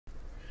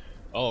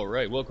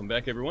Alright, welcome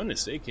back everyone.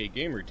 This is AK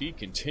Gamer D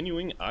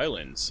continuing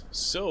Islands.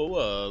 So,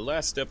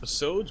 last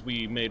episodes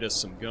we made us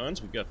some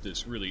guns. We got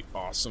this really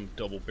awesome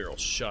double barrel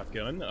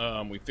shotgun.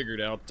 We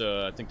figured out,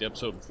 I think the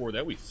episode before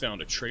that, we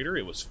found a trader.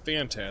 It was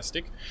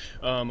fantastic.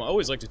 I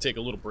always like to take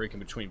a little break in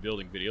between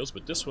building videos,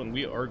 but this one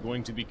we are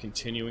going to be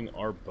continuing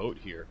our boat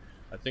here.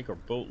 I think our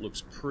boat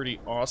looks pretty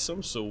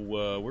awesome, so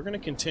we're going to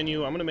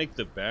continue. I'm going to make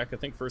the back. I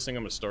think first thing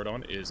I'm going to start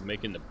on is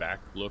making the back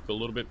look a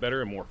little bit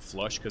better and more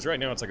flush, because right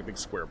now it's like a big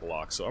square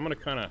block. So I'm going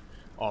to kind of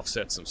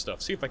offset some stuff,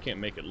 see if I can't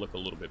make it look a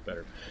little bit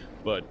better.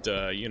 But,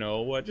 you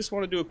know, I just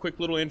want to do a quick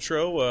little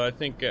intro. I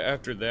think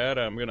after that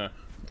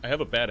I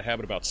have a bad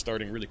habit about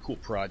starting really cool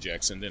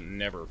projects and then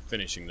never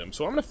finishing them.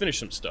 So I'm going to finish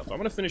some stuff. I'm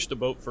going to finish the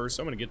boat first.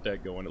 I'm going to get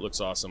that going. It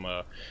looks awesome.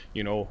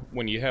 You know,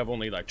 when you have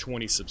only like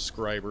 20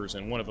 subscribers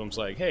and one of them's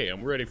like, hey,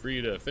 I'm ready for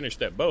you to finish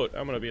that boat,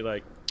 I'm going to be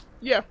like,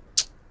 yeah,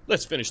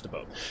 let's finish the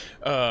boat.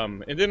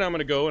 And then I'm going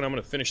to go and I'm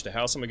going to finish the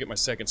house. I'm going to get my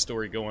second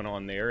story going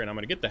on there, and I'm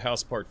going to get the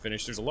house part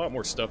finished. There's a lot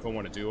more stuff I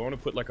want to do. I want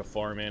to put like a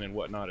farm in and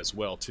whatnot as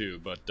well too,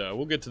 but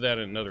we'll get to that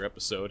in another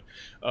episode.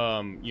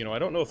 You know, I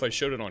don't know if I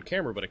showed it on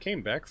camera, but I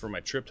came back from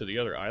my trip to the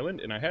other island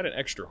and I had an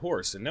extra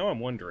horse, and now I'm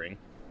wondering,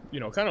 you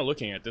know, kind of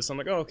looking at this, I'm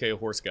like, oh, okay, a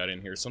horse got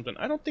in here or something.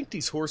 I don't think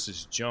these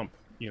horses jump,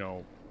 you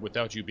know,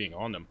 without you being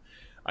on them.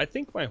 I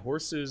think my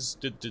horses,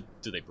 do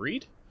they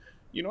breed?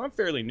 You know, I'm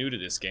fairly new to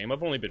this game.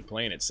 I've only been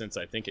playing it since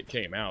I think it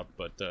came out,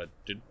 but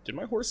did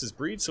my horses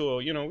breed? So,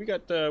 you know, we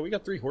got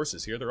 3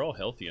 horses here. They're all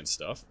healthy and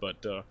stuff,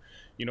 but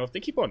you know, if they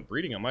keep on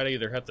breeding, I might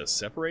either have to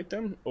separate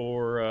them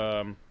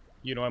or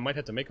you know, I might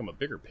have to make them a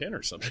bigger pen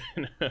or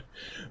something.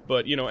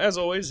 But, you know, as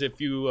always, if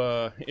you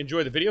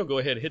enjoy the video, go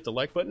ahead and hit the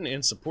like button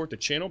and support the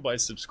channel by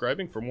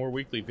subscribing for more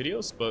weekly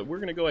videos. But we're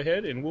going to go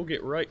ahead and we'll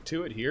get right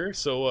to it here.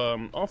 So,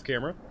 off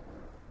camera,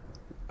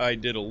 I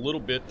did a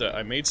little bit,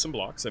 I made some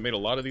blocks. I made a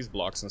lot of these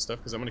blocks and stuff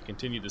because I'm going to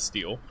continue to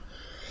steal.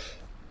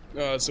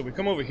 So we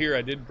come over here.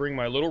 I did bring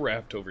my little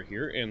raft over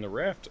here, and the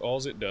raft,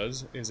 all it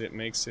does is it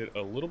makes it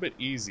a little bit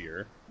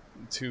easier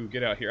to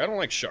get out here. I don't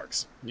like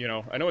sharks, you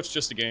know. I know it's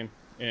just a game,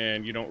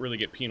 and you don't really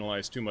get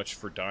penalized too much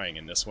for dying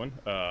in this one.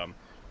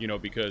 You know,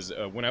 because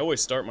when I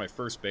always start my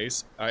first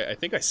base, I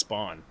think I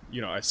spawn,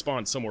 you know, I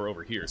spawn somewhere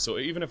over here. So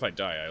even if I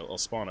die, I'll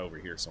spawn over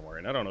here somewhere,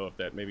 and I don't know if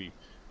that maybe...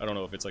 I don't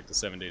know if it's like the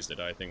 7 days to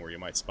die thing where you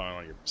might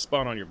spawn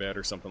on your bed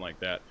or something like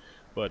that.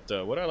 But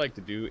what I like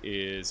to do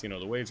is, you know,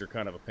 the waves are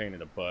kind of a pain in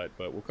the butt,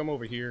 but we'll come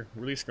over here,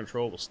 release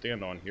control, we'll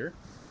stand on here,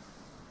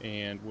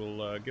 and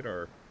we'll get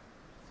our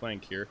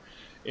flank here.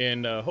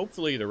 And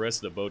hopefully the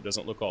rest of the boat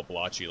doesn't look all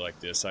blotchy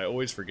like this. I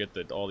always forget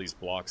that all these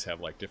blocks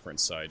have like different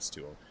sides to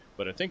them.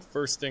 But I think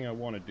first thing I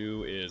want to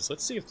do is,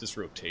 let's see if this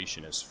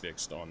rotation is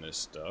fixed on this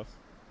stuff.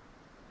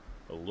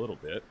 A little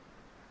bit.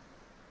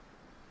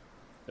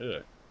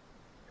 Ugh.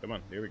 Come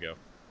on, here we go.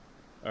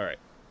 Alright,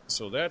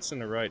 so that's in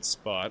the right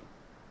spot.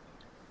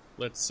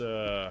 Let's,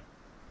 shoot.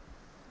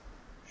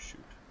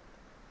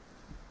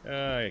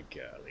 Golly.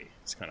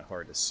 It's kind of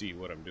hard to see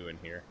what I'm doing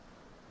here.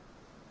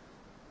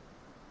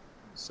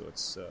 So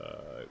it's,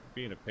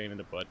 being a pain in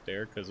the butt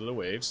there because of the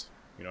waves.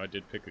 You know, I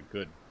did pick a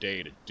good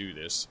day to do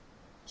this.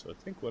 So I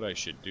think what I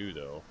should do,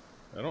 though,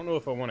 I don't know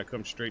if I want to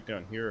come straight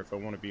down here or if I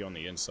want to be on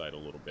the inside a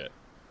little bit.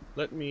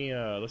 Let me,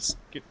 let's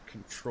get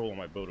control of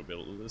my boat a bit.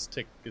 Let's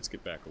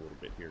get back a little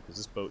bit here, because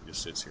this boat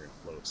just sits here and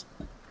floats.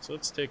 So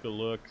let's take a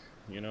look,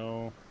 you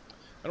know.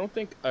 I don't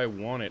think I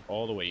want it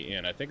all the way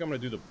in. I think I'm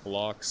going to do the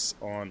blocks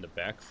on the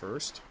back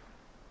first.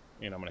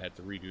 And I'm going to have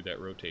to redo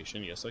that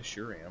rotation. Yes, I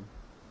sure am.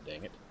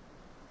 Dang it.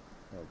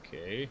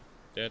 Okay,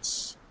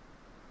 that's...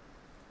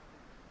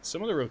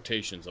 Some of the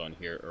rotations on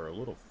here are a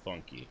little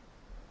funky.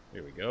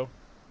 There we go.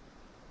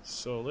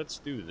 So let's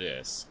do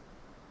this.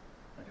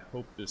 I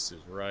hope this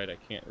is right. I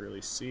can't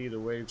really see. The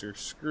waves are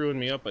screwing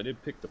me up. I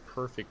did pick the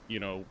perfect, you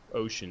know,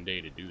 ocean day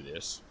to do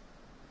this.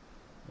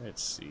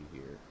 Let's see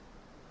here.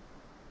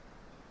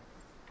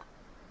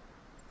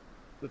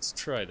 Let's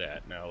try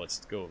that. Now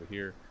let's go over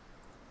here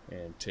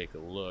and take a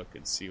look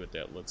and see what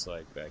that looks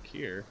like back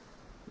here.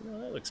 You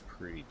know, that looks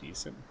pretty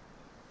decent.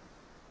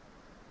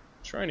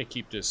 Trying to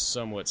keep this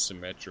somewhat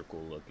symmetrical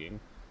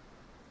looking.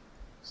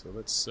 So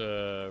let's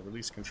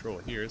release control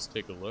here. Let's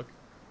take a look.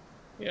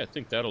 Yeah, I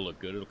think that'll look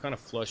good. It'll kind of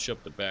flush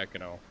up the back,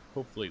 and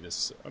hopefully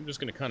this, I'm just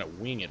going to kind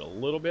of wing it a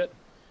little bit,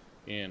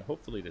 and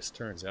hopefully this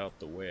turns out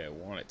the way I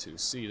want it to.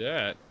 See,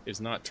 that is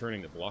not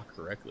turning the block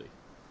correctly.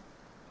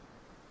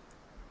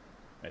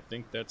 I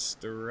think that's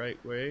the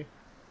right way.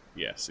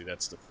 Yeah, see,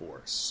 that's the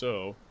 4.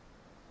 So,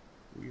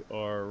 we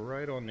are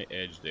right on the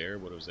edge there.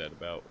 What was that,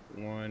 about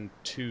 1,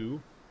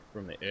 2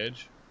 from the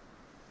edge?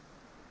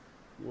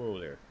 Whoa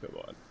there, come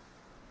on.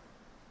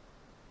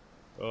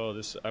 Oh,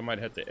 this, I might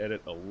have to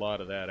edit a lot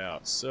of that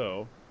out.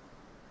 So,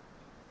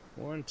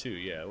 1, 2,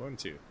 yeah, 1,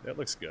 2. That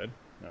looks good.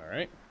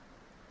 Alright.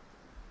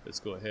 Let's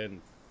go ahead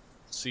and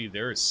see,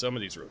 there is some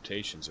of these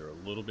rotations are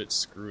a little bit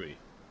screwy.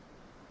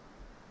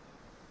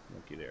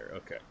 Looky there,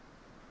 okay.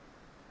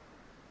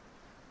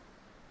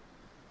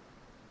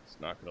 It's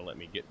not going to let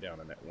me get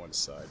down on that one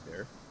side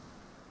there.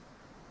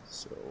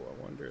 So,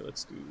 I wonder,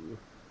 let's do...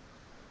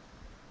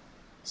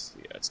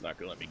 See, I it's not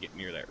going to let me get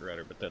near that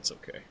rudder, but that's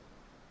okay.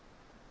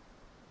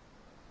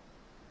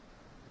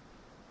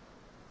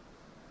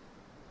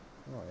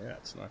 Oh yeah,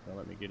 it's not going to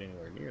let me get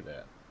anywhere near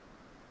that.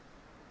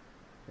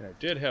 And I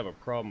did have a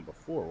problem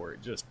before where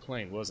it just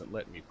plain wasn't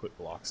letting me put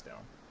blocks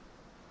down.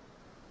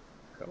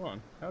 Come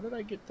on, how did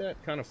I get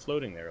that kind of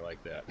floating there like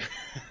that?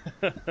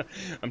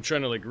 I'm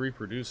trying to like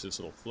reproduce this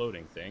little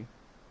floating thing.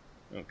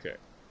 Okay,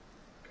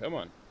 come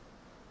on.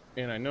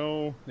 And I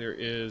know there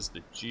is the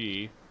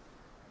G.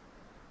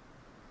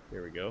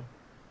 There we go.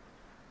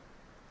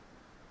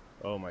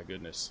 Oh my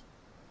goodness.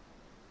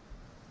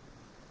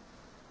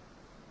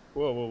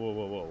 Whoa, whoa, whoa,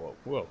 whoa, whoa, whoa,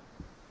 whoa.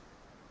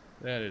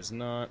 That is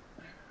not...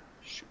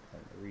 Shoot,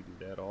 I'm going to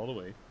redo that all the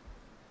way.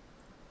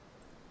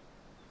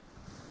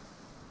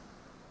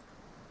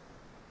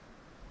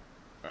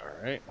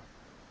 Alright.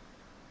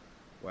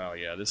 Wow,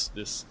 yeah,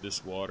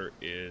 this water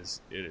is...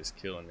 It is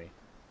killing me.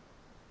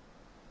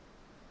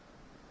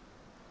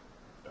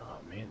 Oh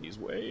man, these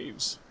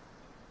waves.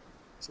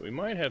 So we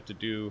might have to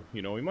do...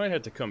 You know, we might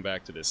have to come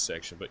back to this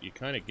section, but you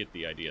kind of get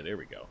the idea. There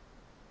we go.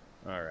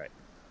 Alright.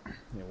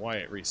 You know, why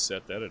it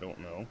reset that, I don't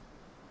know.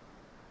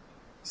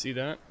 See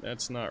that?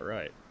 That's not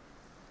right.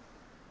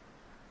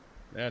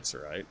 That's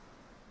right.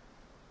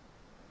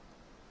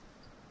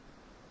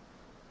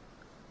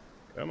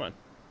 Come on.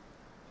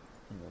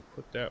 And we'll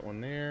put that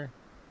one there,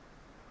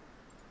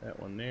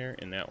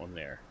 and that one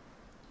there.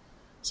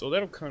 So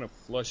that'll kind of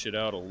flush it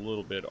out a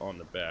little bit on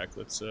the back.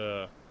 Let's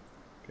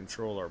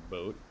control our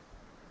boat.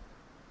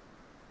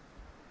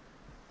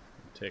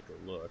 Take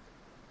a look.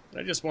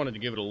 I just wanted to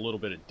give it a little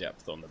bit of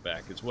depth on the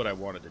back is what I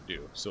wanted to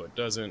do. So it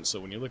doesn't, so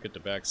when you look at the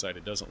back side,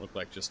 it doesn't look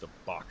like just a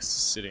box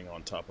sitting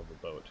on top of a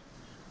boat.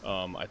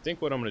 I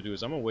think what I'm going to do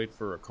is I'm going to wait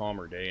for a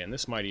calmer day, and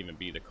this might even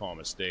be the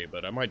calmest day,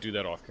 but I might do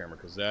that off camera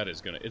because that is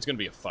going to, it's going to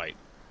be a fight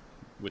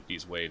with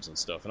these waves and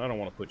stuff, and I don't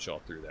want to put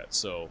y'all through that.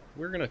 So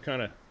we're going to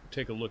kind of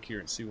take a look here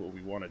and see what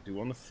we want to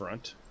do on the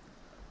front.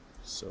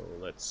 So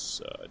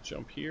let's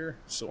jump here.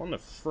 So on the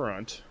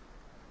front,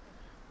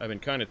 I've been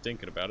kind of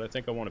thinking about it. I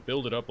think I want to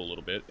build it up a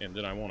little bit, and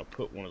then I want to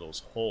put one of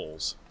those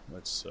holes.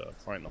 Let's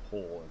find the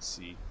hole and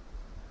see.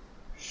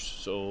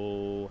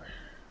 So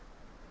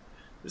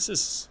this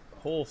is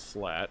hole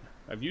flat.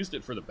 I've used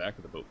it for the back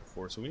of the boat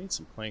before, so we need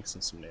some planks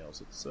and some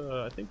nails. It's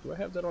I think, do I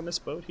have that on this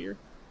boat here?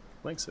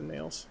 Planks and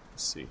nails?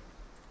 Let's see.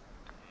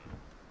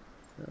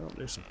 Oh,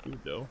 there's some food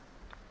though.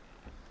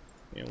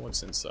 And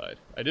what's inside?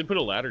 I did put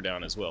a ladder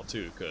down as well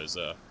too, because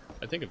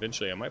I think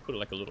eventually I might put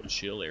like a little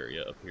chill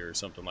area up here or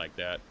something like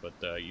that.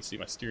 But you see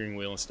my steering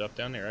wheel and stuff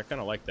down there? I kind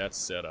of like that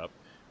setup.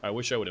 I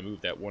wish I would have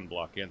moved that one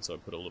block in so I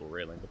put a little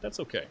railing, but that's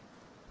okay.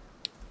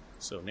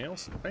 So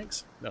nails,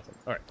 planks, nothing.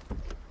 All right.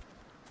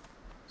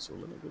 So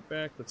let me go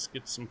back. Let's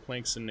get some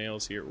planks and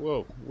nails here.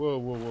 Whoa, whoa,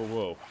 whoa, whoa,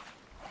 whoa.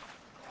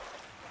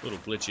 A little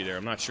glitchy there.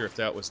 I'm not sure if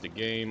that was the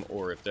game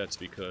or if that's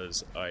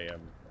because I am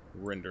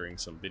rendering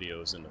some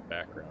videos in the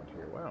background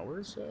here. Wow,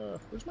 where's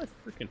my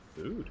freaking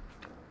food?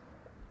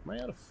 Am I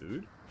out of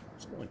food?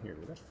 What's going here?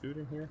 Do I have food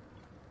in here?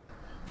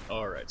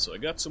 Alright, so I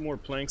got some more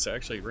planks. I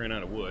actually ran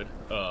out of wood,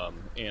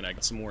 and I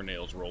got some more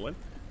nails rolling.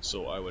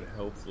 So I would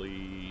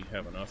hopefully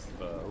have enough.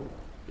 Oh,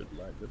 good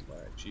lag,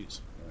 jeez.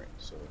 Alright,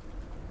 so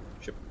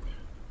chip.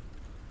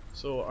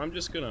 So I'm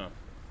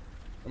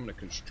gonna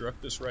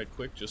construct this right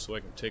quick just so I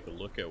can take a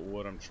look at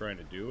what I'm trying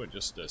to do and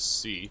just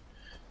see.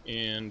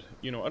 And,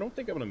 you know, I don't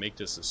think I'm going to make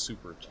this a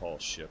super tall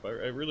ship. I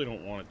really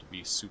don't want it to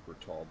be super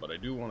tall, but I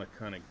do want to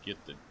kind of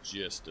get the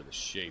gist of the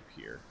shape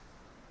here.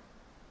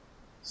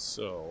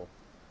 So,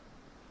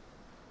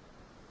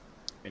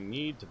 I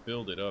need to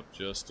build it up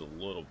just a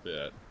little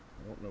bit.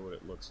 I don't know what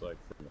it looks like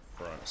from the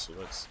front, so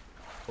let's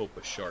hope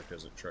a shark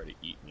doesn't try to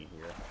eat me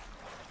here.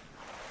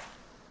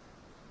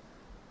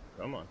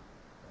 Come on.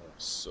 Oh,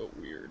 it's so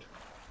weird.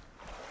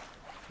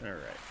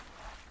 Alright.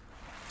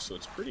 So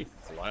it's pretty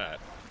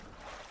flat.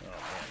 Oh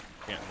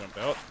man, can't jump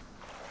out.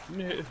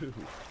 No.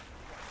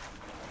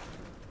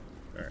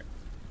 Alright.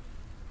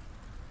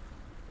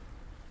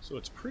 So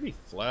it's pretty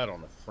flat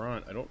on the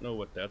front. I don't know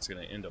what that's going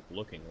to end up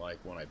looking like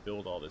when I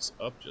build all this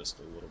up just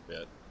a little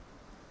bit.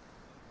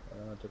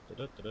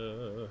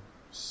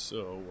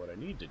 So what I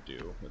need to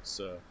do, let's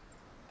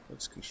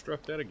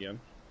construct that again.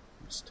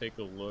 Let's take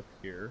a look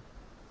here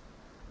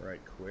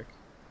right quick.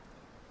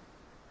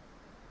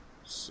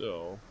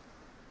 So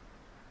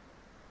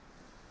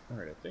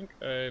alright, I think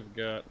I've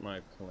got my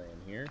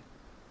plan here.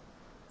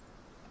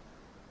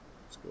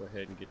 Let's go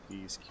ahead and get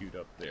these queued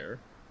up there.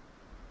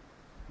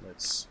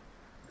 Let's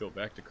go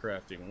back to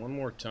crafting one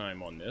more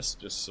time on this,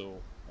 just so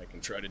I can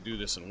try to do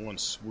this in one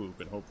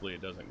swoop and hopefully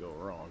it doesn't go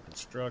wrong.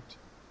 Construct.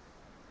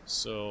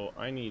 So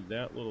I need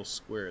that little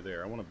square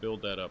there. I want to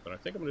build that up, and I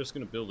think I'm just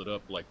going to build it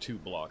up like 2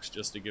 blocks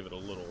just to give it a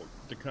little,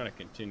 to kind of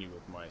continue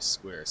with my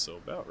square. So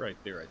about right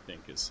there I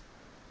think is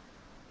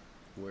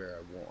where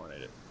I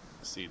wanted it.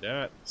 See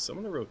that? Some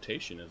of the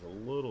rotation is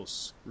a little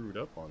screwed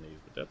up on these,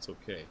 but that's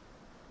okay.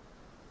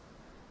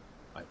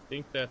 I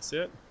think that's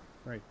it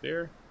right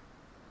there.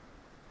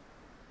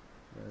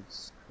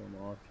 Let's come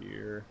off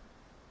here.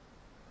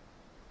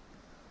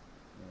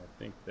 I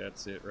think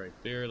that's it right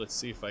there. Let's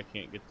see if I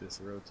can't get this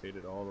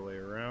rotated all the way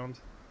around.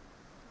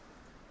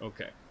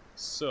 Okay,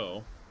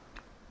 so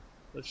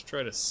let's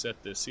try to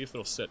set this, see if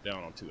it'll set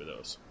down on 2 of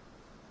those.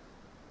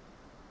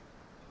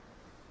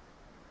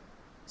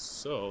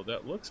 So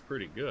that looks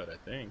pretty good, I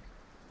think.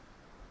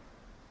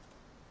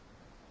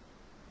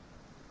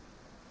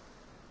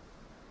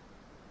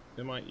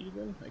 Am I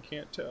even? I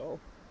can't tell.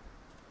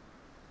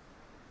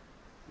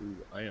 Ooh,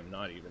 I am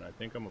not even. I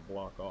think I'm a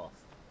block off.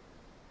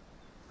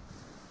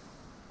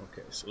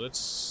 Okay, so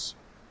let's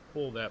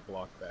pull that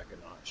block back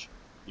a notch.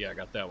 Yeah, I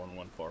got that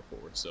one far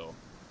forward, so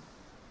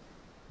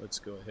let's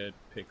go ahead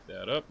and pick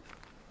that up.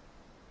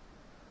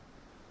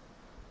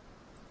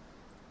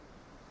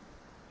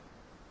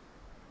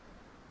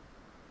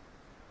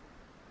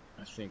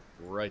 I think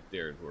right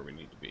there is where we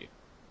need to be.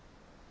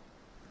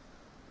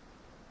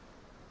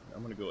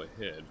 I'm going to go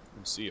ahead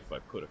and see if I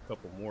put a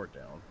couple more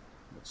down.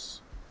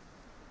 Let's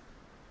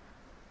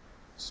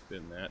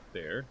spin that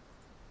there.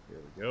 There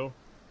we go.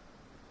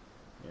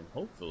 And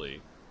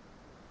hopefully,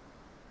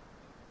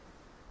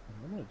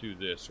 I'm going to do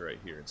this right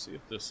here and see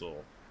if this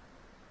will,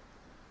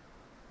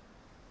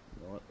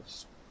 you know what,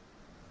 let's,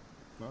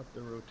 not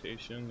the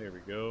rotation, there we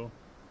go.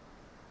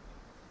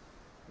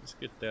 Let's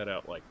get that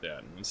out like that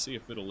and let's see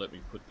if it'll let me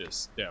put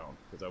this down,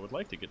 because I would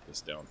like to get this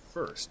down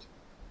first.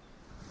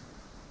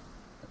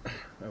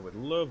 I would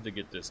love to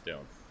get this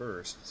down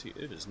first. See,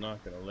 it is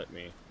not going to let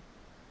me.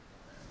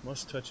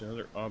 Must touch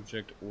another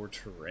object or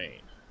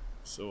terrain.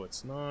 So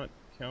it's not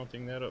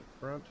counting that up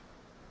front.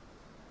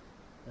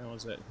 How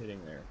is that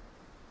hitting there?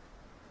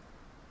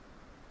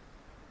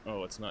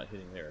 Oh, it's not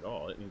hitting there at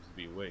all. It needs to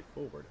be way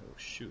forward. Oh,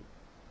 shoot.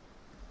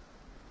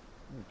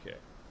 Okay.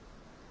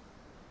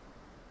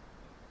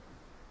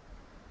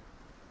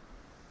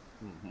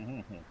 I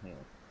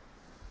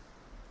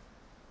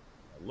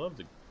love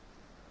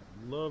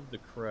the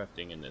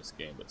crafting in this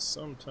game, but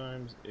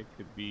sometimes it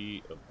could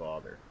be a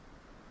bother.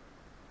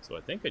 So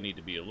I think I need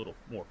to be a little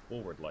more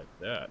forward like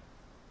that.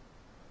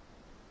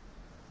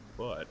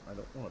 But I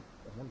don't want to.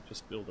 I want to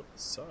just build up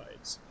the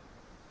sides.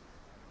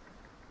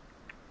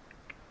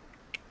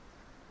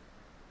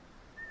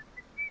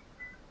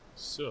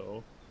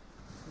 So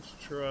let's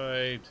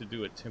try to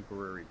do a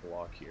temporary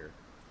block here.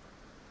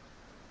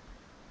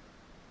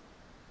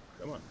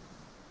 Come on.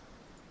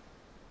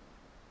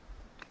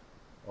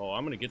 Oh,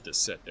 I'm going to get this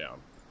set down.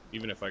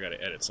 Even if I got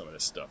to edit some of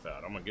this stuff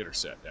out. I'm going to get her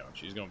set down.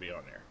 She's going to be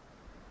on there.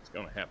 It's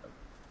going to happen.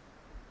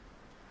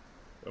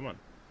 Come on.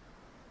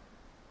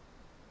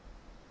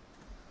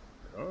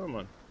 Come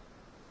on.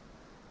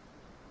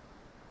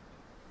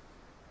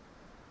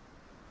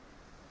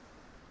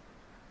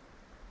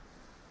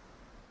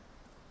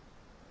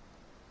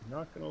 You're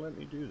not going to let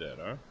me do that,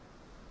 huh?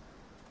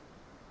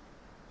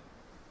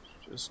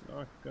 It's just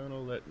not going to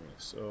let me.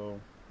 So,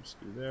 let's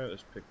do that.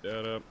 Let's pick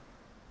that up.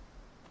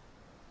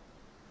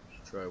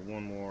 Try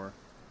one more.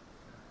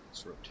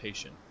 This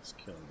rotation is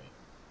killing me.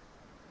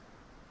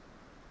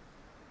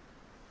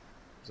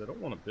 Because I don't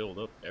want to build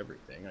up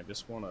everything. I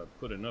just want to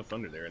put enough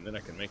under there and then I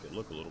can make it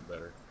look a little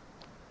better.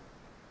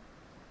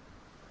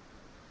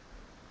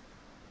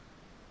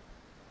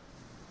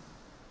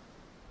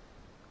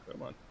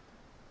 Come on.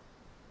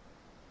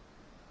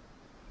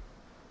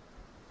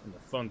 And the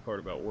fun part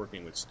about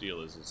working with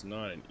steel is it's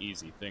not an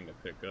easy thing to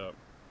pick up.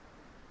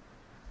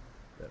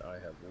 That I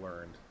have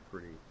learned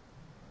pretty.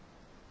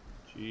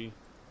 G.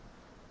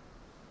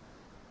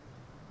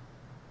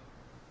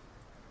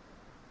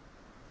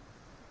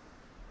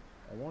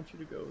 I want you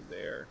to go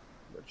there,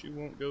 but you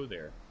won't go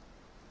there.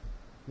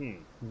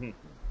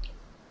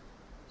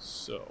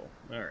 So,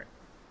 alright.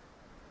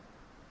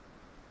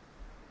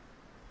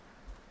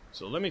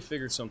 So let me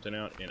figure something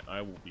out and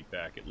I will be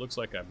back. It looks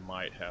like I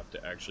might have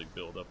to actually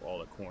build up all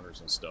the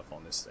corners and stuff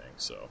on this thing,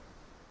 so.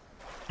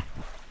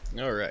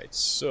 Alright,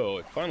 so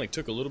it finally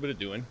took a little bit of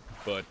doing,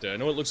 but I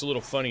know it looks a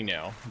little funny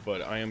now,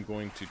 but I am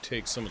going to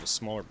take some of the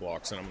smaller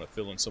blocks and I'm going to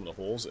fill in some of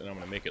the holes and I'm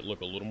going to make it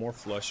look a little more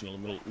flush and a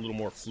little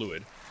more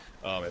fluid,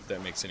 if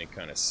that makes any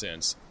kind of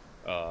sense.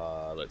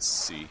 Let's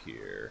see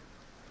here.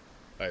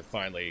 I've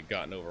finally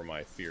gotten over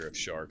my fear of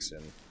sharks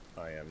and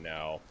I am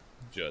now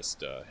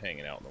just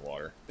hanging out in the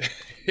water.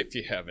 If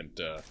you haven't,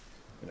 and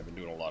I've been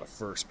doing a lot of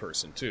first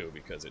person too,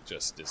 because it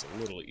just is a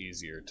little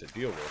easier to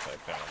deal with, I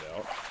found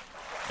out.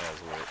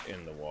 As we're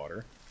in the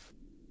water.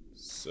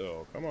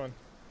 So, come on.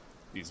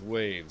 These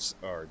waves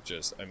are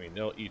just, I mean,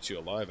 they'll eat you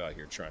alive out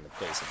here trying to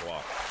place a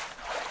block.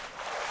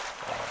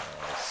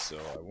 So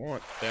I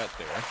want that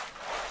there.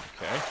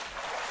 Okay.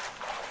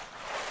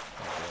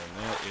 And then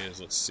that is,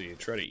 let's see,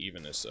 try to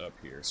even this up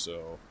here.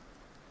 So,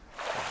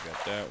 I've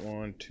got that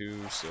 1,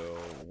 2, so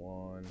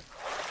 1, 2.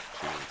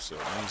 So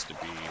it needs to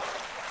be...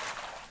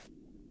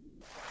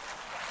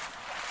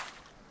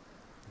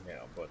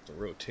 Now, but the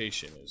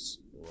rotation is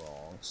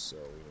wrong, so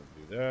we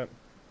don't do that.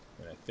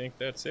 And I think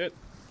that's it.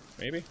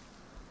 Maybe?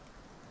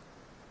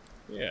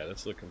 Yeah,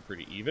 that's looking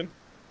pretty even.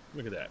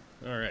 Look at that.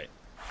 Alright.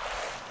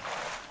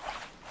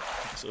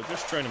 So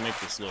just trying to make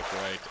this look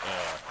right.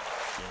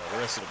 You know, the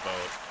rest of the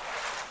boat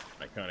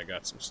I kind of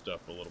got some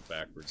stuff a little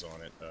backwards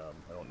on it.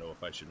 I don't know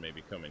if I should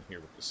maybe come in here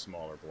with the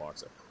smaller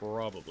blocks. I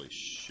probably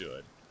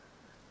should.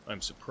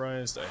 I'm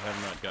surprised I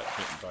have not got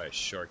bitten by a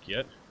shark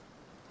yet.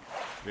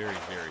 Very,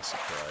 very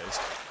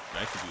surprised. And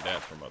I can do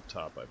that from up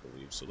top, I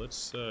believe. So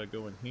let's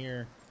go in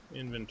here,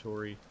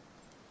 inventory.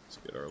 Let's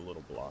get our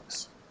little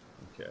blocks.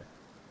 Okay.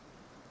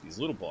 These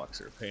little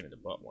blocks are a pain in the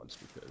butt ones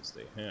because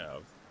they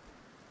have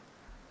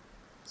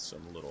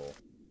some little...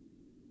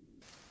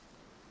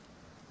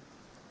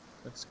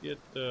 Let's get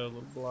a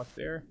little block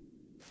there.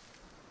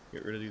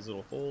 Get rid of these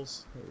little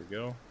holes. There we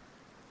go.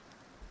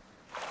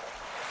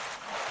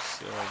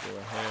 So go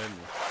ahead and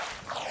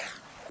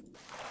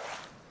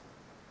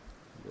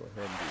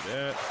do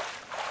that.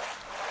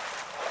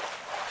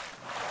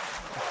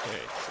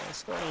 Okay, so it's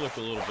starting to look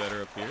a little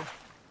better up here.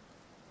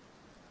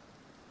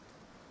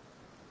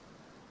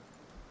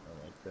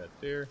 I like that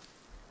there.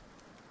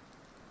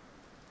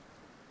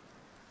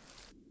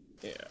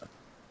 Yeah.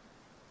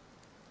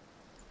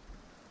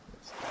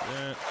 Let's do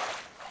that.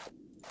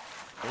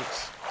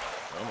 Oops.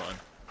 Come on.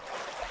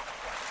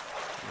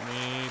 Let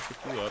me pick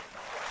you up.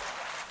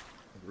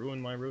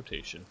 Ruin my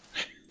rotation.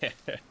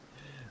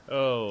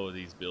 Oh,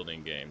 these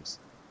building games.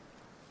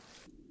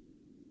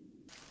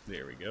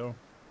 There we go.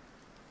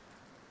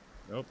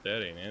 Nope,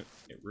 that ain't it.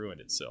 It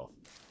ruined itself.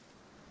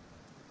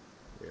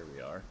 There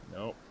we are.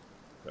 Nope.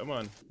 Come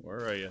on.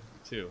 Where are you?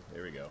 Two.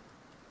 There we go.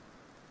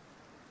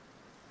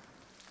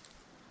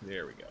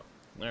 There we go.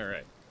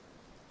 Alright.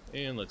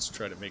 And let's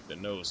try to make the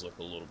nose look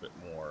a little bit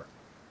more...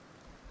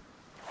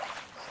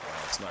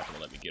 it's not going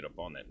to let me get up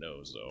on that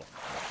nose, though.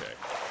 Okay.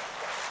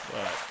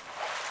 But...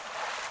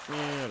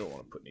 yeah, I don't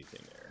want to put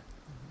anything there.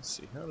 Let's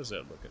see, how does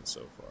that looking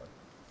so far?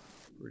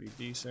 Pretty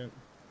decent.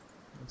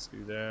 Let's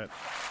do that.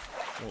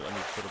 Won't let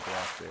me put a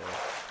block there,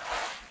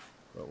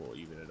 but we'll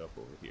even it up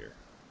over here.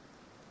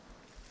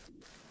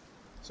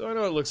 So I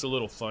know it looks a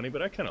little funny,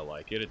 but I kind of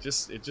like it. It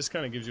just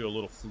kind of gives you a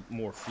little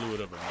more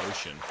fluid of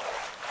emotion,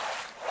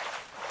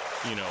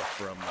 you know,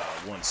 from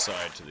one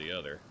side to the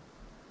other.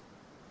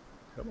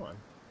 Come on,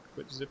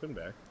 quit zipping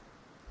back.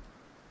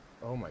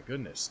 Oh my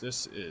goodness,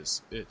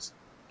 it's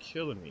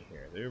killing me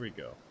here. There we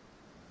go.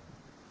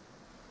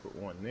 Put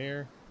one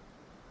there.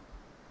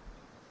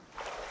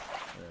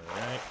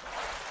 Alright.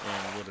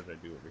 And what did I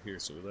do over here?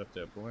 So we left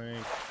that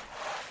blank.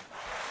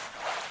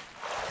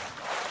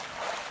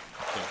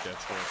 I think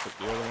that's where I put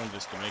the other one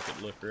just to make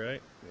it look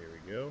right. There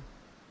we go.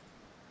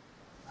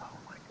 Oh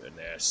my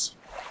goodness.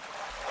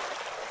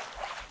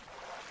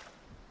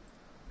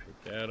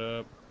 Pick that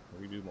up.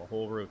 Redo my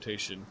whole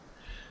rotation.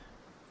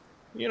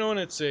 You know, and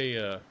it's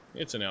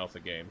an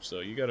alpha game, so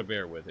you got to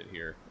bear with it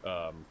here.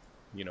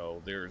 You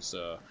know, there's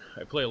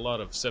I play a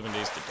lot of 7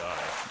 Days to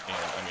Die, and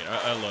I mean,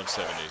 I love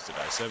 7 Days to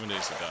Die. 7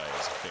 Days to Die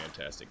is a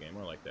fantastic game.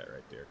 I like that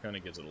right there. Kind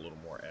of gives it a little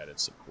more added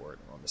support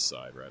on the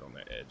side, right on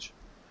the edge.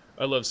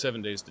 I love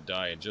 7 Days to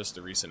Die, and just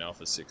the recent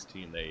Alpha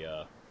 16,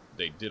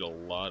 they did a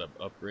lot of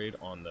upgrade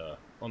on the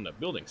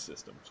building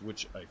systems,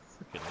 which I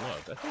freaking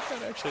loved. I think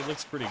that actually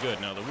looks pretty good.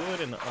 Now the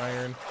wood and the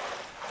iron.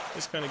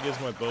 This kind of gives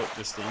my boat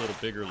just a little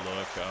bigger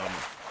look.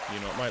 You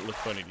know, it might look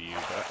funny to you,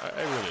 but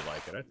I really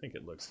like it. I think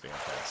it looks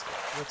fantastic.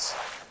 Let's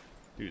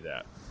do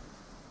that.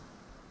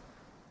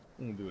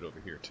 We'll do it over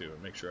here too,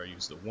 and make sure I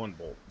use the 1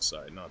 bolt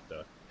side, not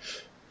the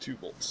 2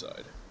 bolt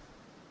side.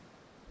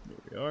 There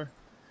we are.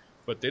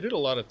 But they did a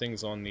lot of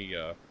things on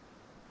the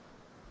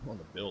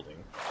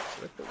building.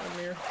 Should I put one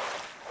there?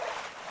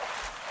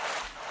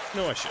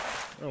 No, I shouldn't.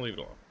 I'll leave it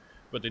alone.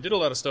 But they did a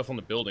lot of stuff on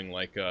the building,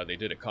 like they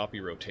did a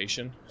copy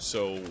rotation.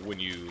 So when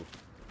you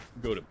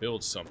go to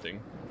build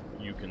something,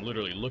 you can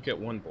literally look at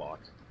one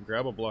block,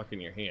 grab a block in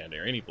your hand,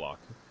 or any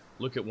block,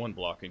 look at one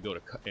block and go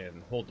to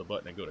and hold the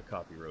button and go to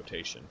copy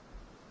rotation.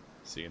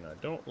 See, and I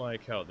don't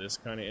like how this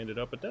kind of ended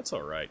up, but that's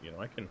all right. You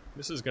know,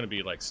 this is going to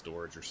be like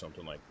storage or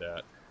something like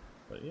that.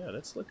 But yeah,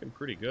 that's looking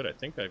pretty good. I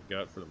think I've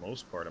got, for the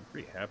most part, I'm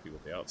pretty happy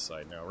with the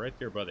outside now. Right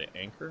there by the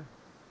anchor,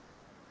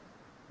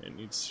 it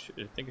needs.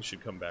 I think it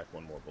should come back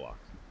one more block.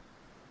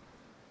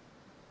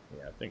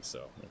 Yeah, I think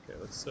so. Okay,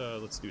 let's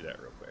do that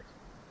real quick.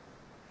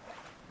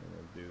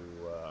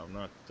 I'm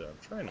gonna do. I'm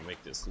trying to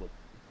make this look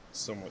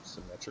somewhat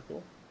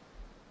symmetrical.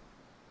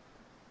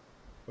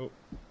 Oh.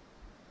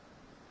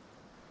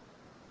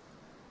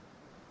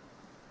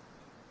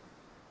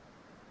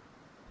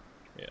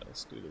 Yeah,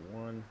 let's do the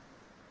one.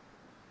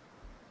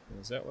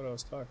 Is that what I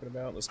was talking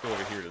about? Let's go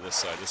over here to this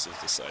side. This is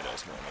the side that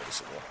was more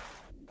noticeable.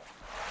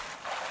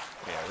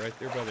 Yeah, right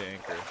there by the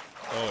anchor.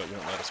 Oh, it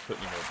won't let us put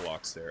any more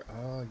blocks there.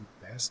 Oh, you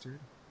bastard.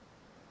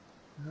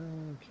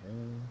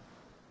 Okay.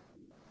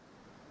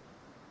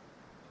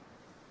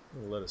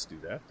 It'll let us do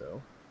that,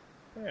 though.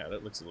 Yeah,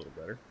 that looks a little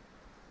better.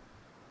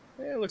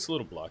 Yeah, it looks a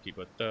little blocky,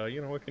 but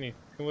you know, what can you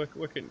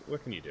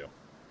do?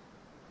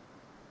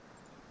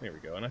 There we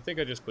go. And I think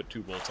I just put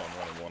 2 bolts on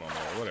one and one on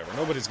there. Whatever.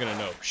 Nobody's gonna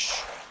know.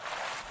 Shh.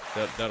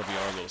 That'll be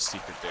our little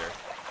secret there.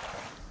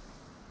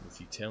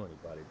 If you tell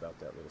anybody about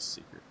that little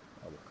secret,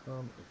 I will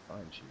come and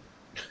find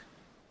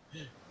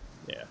you.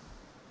 Yeah.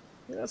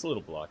 Yeah, that's a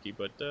little blocky,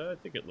 but I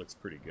think it looks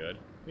pretty good.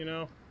 You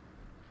know,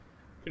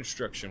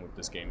 construction with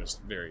this game is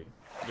very,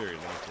 very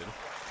limited.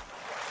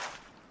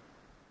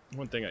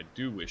 One thing I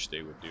do wish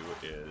they would do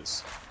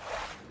is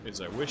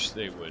I wish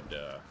they would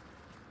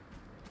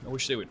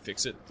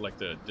fix it, like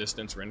the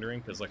distance rendering,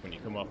 because like when you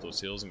come off those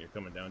hills and you're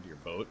coming down to your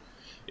boat,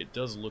 it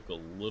does look a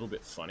little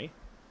bit funny.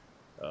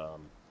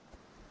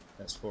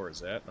 As far as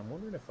that, I'm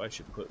wondering if I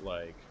should put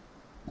like,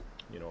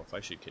 you know, if I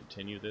should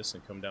continue this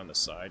and come down the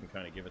side and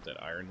kind of give it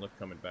that iron look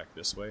coming back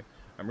this way.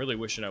 I'm really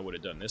wishing I would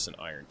have done this in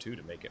iron too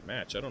to make it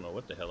match. I don't know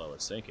what the hell I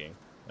was thinking.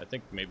 I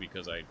think maybe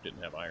because I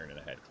didn't have iron and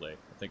I had clay.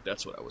 I think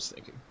that's what I was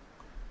thinking.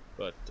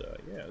 But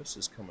yeah, this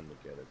is coming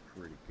together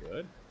pretty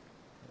good.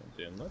 And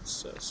then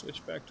let's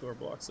switch back to our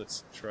blocks.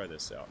 Let's try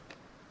this out.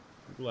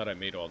 I'm glad I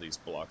made all these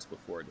blocks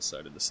before I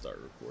decided to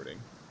start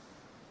recording.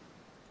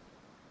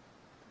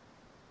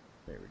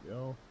 There we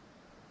go.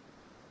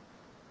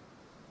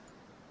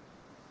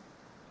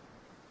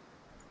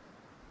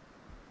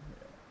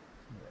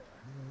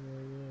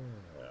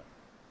 Yeah.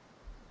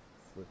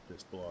 Flip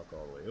this block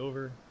all the way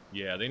over.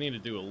 Yeah, they need to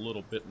do a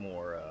little bit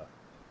more.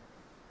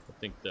 I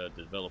think the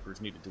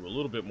developers need to do a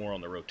little bit more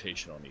on the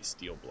rotation on these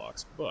steel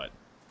blocks, but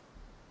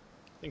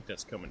I think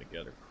that's coming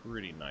together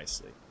pretty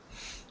nicely.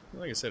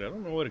 Like I said, I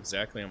don't know what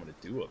exactly I'm going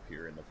to do up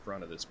here in the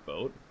front of this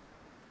boat.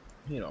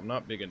 You know, I'm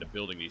not big into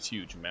building these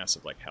huge,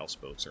 massive, like,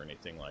 houseboats or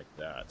anything like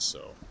that,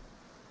 so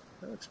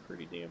that looks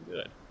pretty damn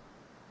good.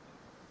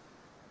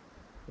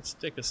 Let's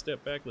take a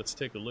step back, let's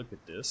take a look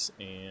at this,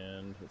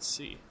 and let's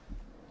see.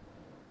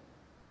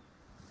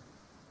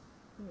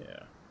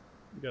 Yeah,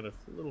 we got a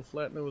little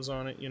flat nose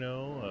on it, you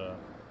know.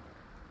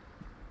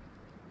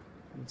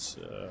 Let's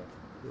go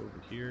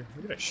over here.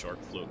 Look at that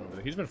shark floating over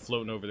there. He's been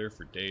floating over there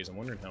for days. I'm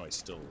wondering how he's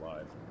still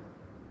alive.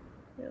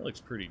 Yeah, it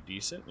looks pretty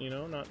decent, you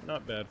know,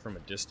 not bad from a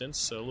distance.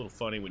 So a little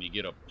funny when you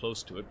get up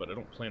close to it, but I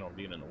don't plan on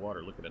being in the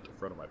water looking at the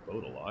front of my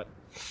boat a lot.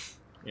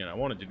 You know, I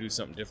wanted to do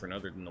something different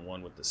other than the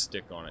one with the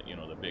stick on it, you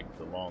know,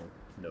 the long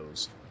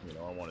nose. You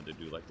know, I wanted to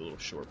do like the little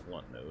short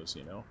blunt nose,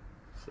 you know.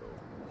 So,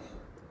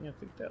 yeah, I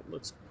think that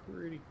looks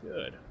pretty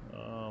good.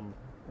 I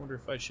wonder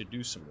if I should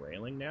do some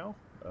railing now.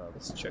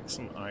 Let's check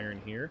some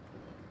iron here.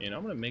 And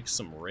I'm going to make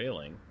some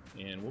railing,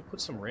 and we'll put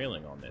some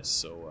railing on this.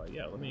 So,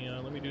 yeah, let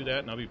me do that,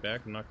 and I'll be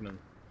back. I'm not going to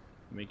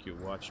make you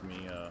watch me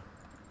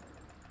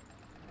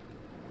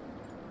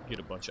get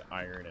a bunch of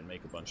iron and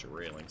make a bunch of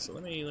railing. So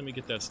let me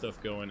get that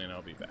stuff going, and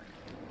I'll be back.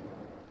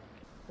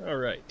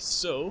 Alright,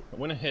 so I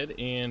went ahead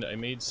and I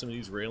made some of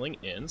these railing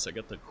ends. I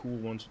got the cool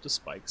ones with the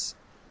spikes,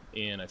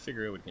 and I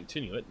figured I would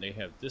continue it. And they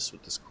have this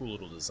with this cool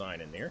little design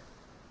in there.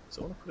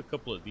 So I want to put a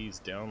couple of these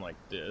down like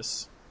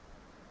this,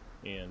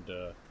 and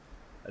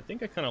I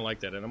think I kind of like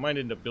that, and I might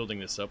end up building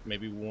this up,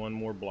 maybe one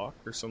more block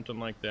or something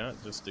like that,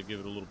 just to give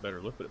it a little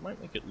better look. But it might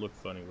make it look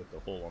funny with the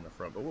hole on the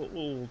front. But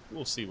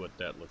we'll see what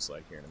that looks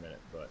like here in a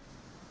minute. But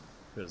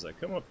because I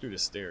come up through the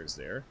stairs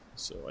there,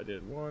 so I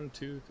did 1,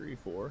 2, 3,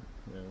 4,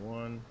 and then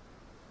 1,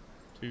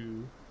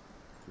 2,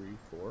 3,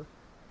 4.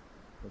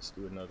 Let's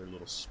do another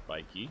little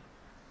spiky.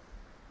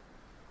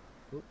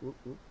 Oop, oop,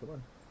 oop, come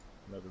on,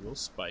 another little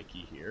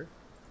spiky here.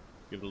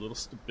 Give it a little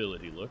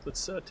stability look.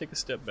 Let's take a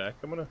step back.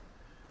 I'm gonna.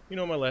 You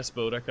know, my last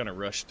boat, I kind of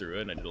rushed through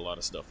it, and I did a lot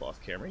of stuff off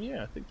camera.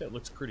 Yeah, I think that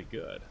looks pretty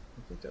good.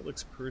 I think that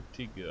looks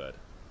pretty good.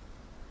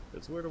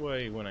 Because where do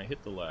I, when I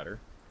hit the ladder...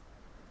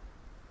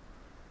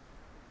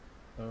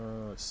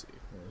 let's see.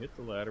 When I hit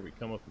the ladder, we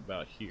come up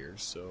about here.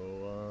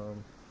 So,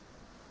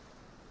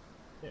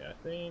 yeah, I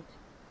think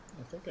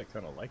I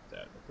kind of like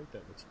that. I think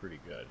that looks pretty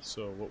good.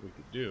 So what we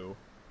could do...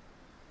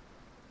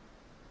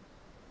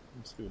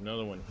 Let's do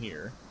another one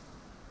here.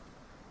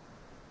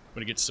 I'm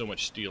going to get so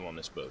much steel on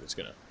this boat, it's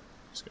gonna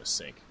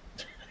sink.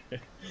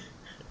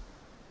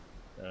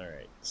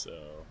 Alright,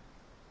 so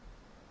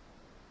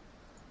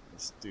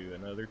let's do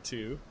another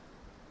 2.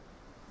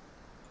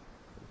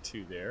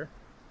 2 there.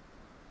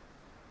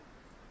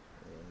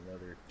 And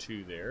another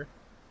 2 there.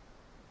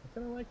 I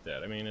kind of like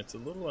that. I mean, it's a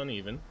little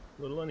uneven,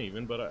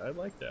 but I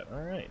like that.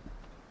 Alright.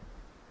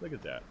 Look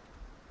at that.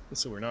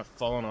 So we're not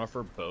falling off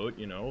our boat,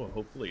 you know.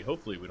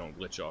 Hopefully we don't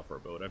glitch off our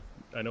boat.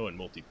 I know in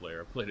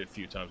multiplayer, I've played it a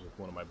few times with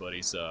one of my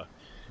buddies,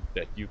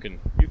 that you can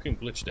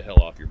glitch the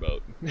hell off your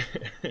boat.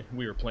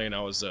 We were playing,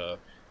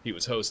 he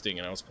was hosting,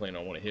 and I was playing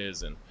on one of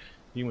his, and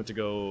he went to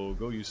go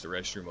use the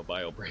restroom, a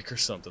bio break or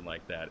something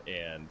like that,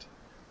 and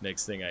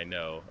next thing I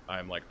know,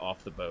 I'm like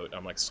off the boat,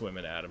 I'm like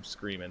swimming at him,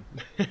 screaming,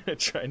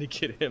 trying to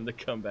get him to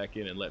come back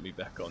in and let me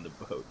back on the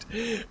boat.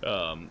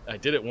 I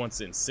did it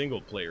once in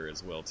single player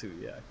as well too.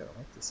 Yeah, I kind of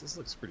like this. This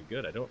looks pretty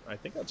good. I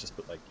think I'll just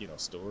put like, you know,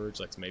 storage,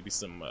 like maybe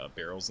some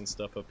barrels and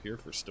stuff up here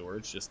for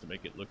storage just to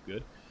make it look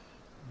good.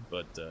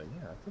 But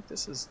yeah, I think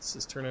this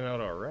is turning out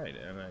all right.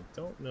 And I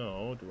don't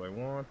know, do I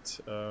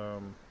want? I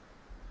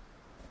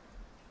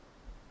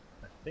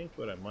think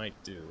what I might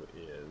do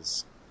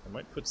is I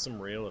might put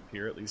some rail up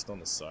here, at least on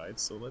the side.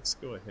 So let's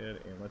go ahead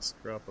and let's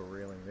drop a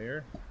railing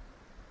there.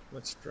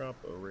 Let's drop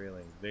a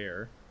railing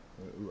there.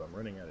 Ooh, I'm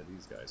running out of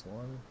these guys.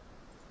 1,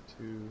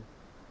 2,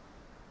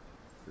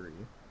 3.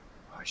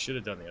 Oh, I should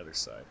have done the other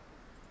side.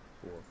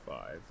 4,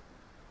 5,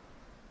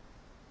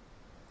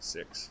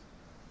 6.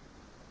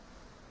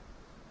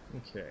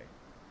 Okay.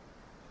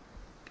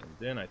 And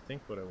then I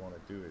think what I want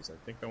to do is I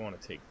think I want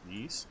to take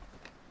these,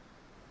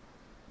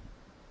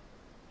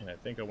 and I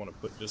think I want to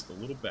put just a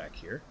little back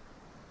here.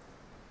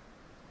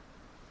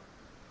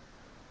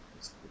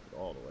 Let's flip it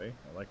all the way.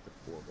 I like the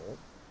 4-bolt.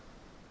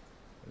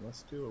 And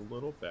let's do a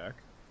little back.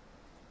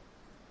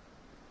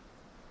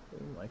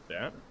 Boom, like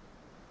that.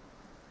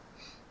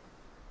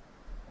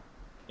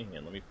 And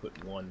let me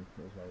put one,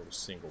 there's my little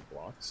single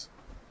blocks.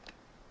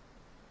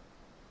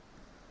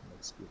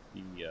 Let's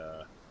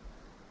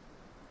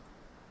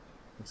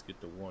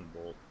get the 1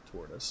 bolt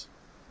toward us.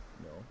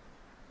 No.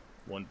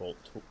 1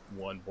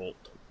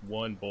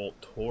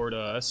 bolt toward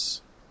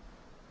us.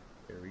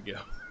 There we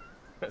go.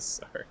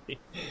 Sorry.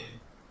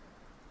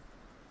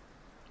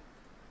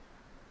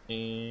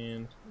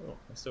 And, oh,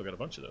 I still got a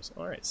bunch of those.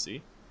 Alright,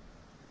 see?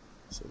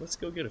 So let's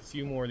go get a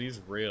few more of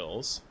these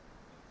rails.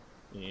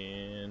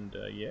 And,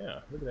 yeah,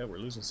 look at that. We're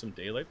losing some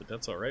daylight, but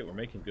that's alright. We're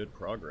making good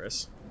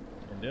progress.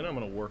 And then I'm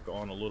going to work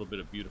on a little bit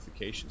of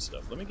beautification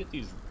stuff. Let me get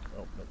these...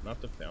 Oh, no,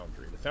 not the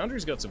foundry. The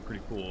foundry's got some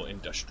pretty cool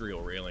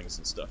industrial railings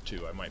and stuff,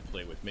 too. I might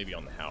play with maybe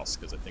on the house,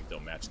 because I think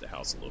they'll match the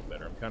house a little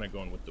better. I'm kind of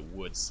going with the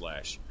wood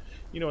slash...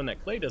 You know, and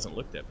that clay doesn't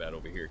look that bad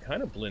over here. It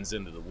kind of blends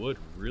into the wood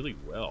really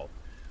well.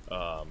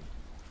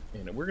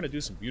 And we're going to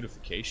do some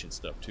beautification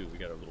stuff, too. We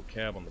got our little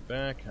cab on the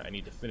back. I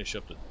need to finish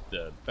up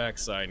the back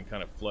side and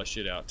kind of flush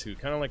it out, too.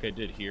 Kind of like I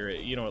did here.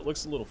 You know, it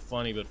looks a little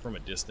funny, but from a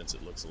distance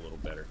it looks a little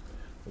better.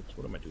 Oops,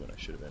 what am I doing? I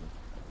should have been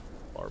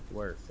barbed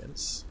wire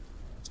fence.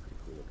 That's pretty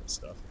cool looking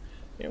stuff.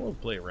 And we'll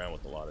play around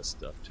with a lot of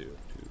stuff, too. 2,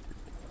 3, 4,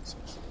 5,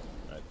 6.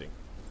 I think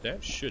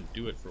that should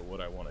do it for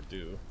what I want to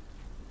do.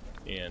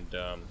 And,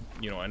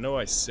 you know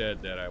I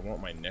said that I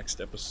want my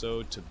next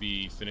episode to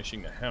be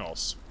finishing the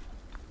house.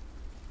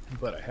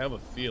 But I have a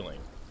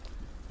feeling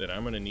that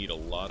I'm going to need a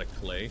lot of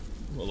clay,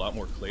 a lot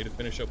more clay to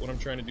finish up what I'm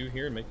trying to do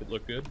here and make it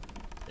look good.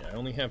 Yeah, I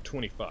only have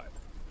 25.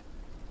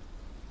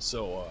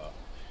 So,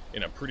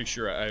 and I'm pretty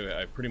sure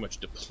I pretty much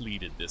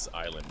depleted this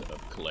island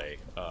of clay.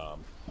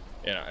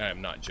 And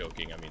I'm not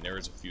joking. I mean, there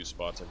is a few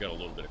spots. I've got a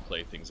little bit of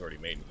clay things already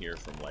made in here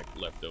from, like,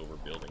 leftover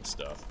building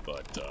stuff.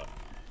 But,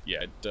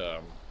 yeah,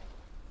 oh,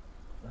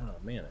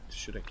 man,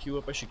 should I queue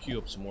up? I should queue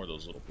up some more of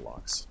those little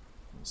blocks.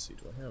 Let me see,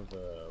 do I have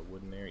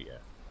wood in there? Yeah.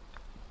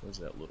 Where's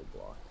that little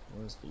block?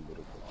 Where's the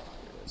little block?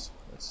 Here it is.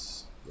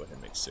 Let's go ahead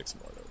and make 6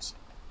 more of those.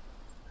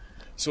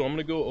 So I'm going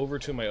to go over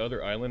to my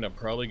other island. I'm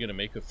probably going to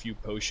make a few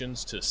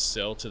potions to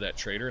sell to that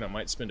trader, and I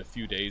might spend a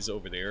few days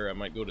over there. I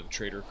might go to the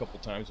trader a couple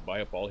times, buy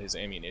up all his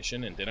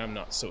ammunition, and then I'm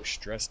not so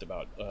stressed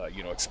about,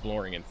 you know,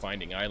 exploring and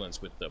finding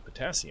islands with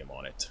potassium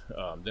on it.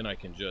 Then I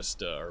can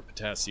just, or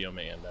potassium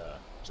and,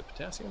 is it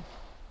potassium?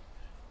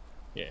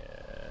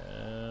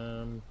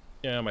 Yeah,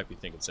 yeah, I might be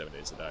thinking 7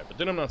 days to die, but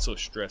then I'm not so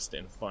stressed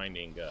in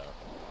finding, the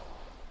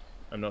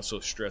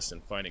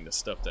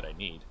stuff that I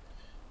need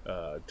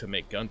to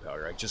make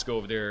gunpowder. I just go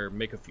over there,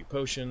 make a few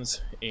potions,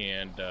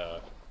 and,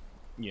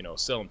 you know,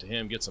 sell them to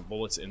him, get some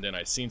bullets, and then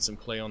I've seen some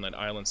clay on that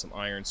island, some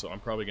iron, so I'm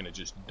probably going to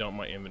just dump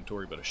my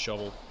inventory, but a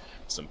shovel,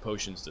 some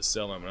potions to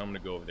sell them, and I'm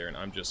going to go over there, and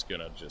I'm just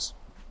going to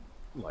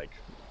like,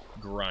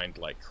 grind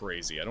like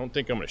crazy. I don't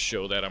think I'm going to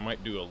show that. I might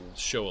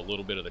show a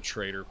little bit of the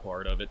trader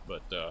part of it,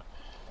 but,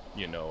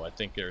 you know, I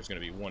think there's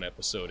going to be one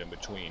episode in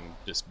between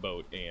this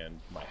boat and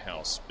my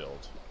house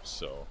build.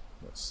 So,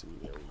 let's see,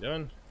 are we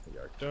done? We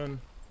are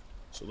done.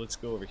 So let's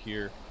go over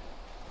here.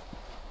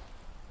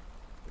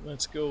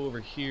 Let's go over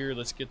here.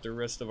 Let's get the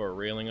rest of our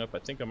railing up. I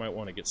think I might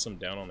want to get some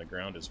down on the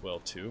ground as well,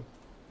 too.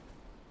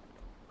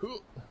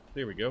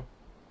 There we go.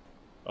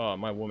 Oh,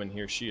 my woman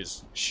here,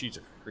 she's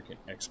a freaking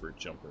expert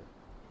jumper.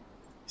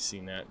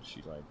 Seen that?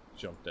 She, like,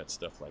 jumped that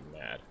stuff like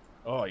mad.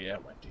 Oh, yeah,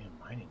 my damn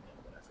mining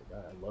helmet. I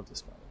forgot. I love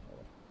this mining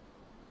helmet.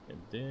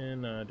 And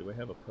then, do I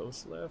have a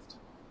post left?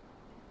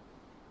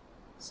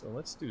 So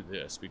let's do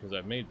this, because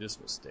I've made this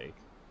mistake.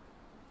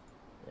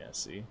 Yeah,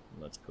 see?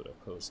 Let's put a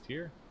post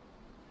here.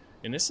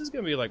 And this is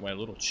going to be like my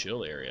little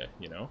chill area,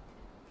 you know?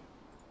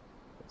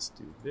 Let's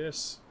do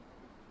this.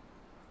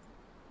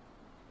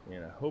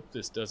 And I hope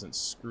this doesn't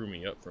screw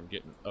me up from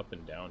getting up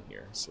and down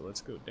here. So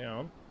let's go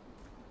down.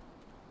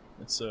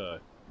 Let's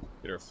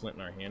get our flint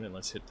in our hand and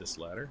let's hit this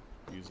ladder.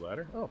 Use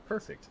ladder. Oh,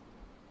 perfect.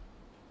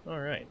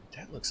 Alright,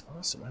 that looks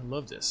awesome. I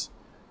love this.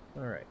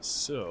 Alright,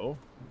 so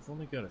we've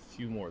only got a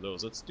few more of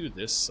those. Let's do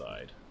this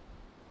side.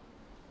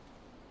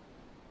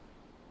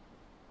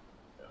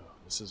 Oh,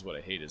 this is what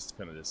I hate, is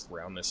kind of this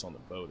roundness on the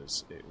boat.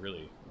 It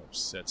really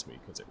upsets me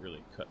because it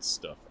really cuts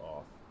stuff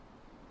off.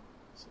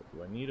 So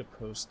do I need a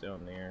post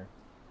down there?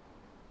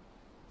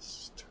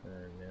 Let's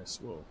turn this.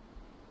 Whoa.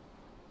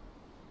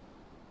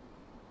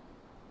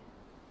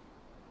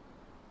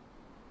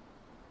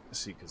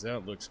 See, because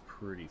that looks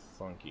pretty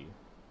funky.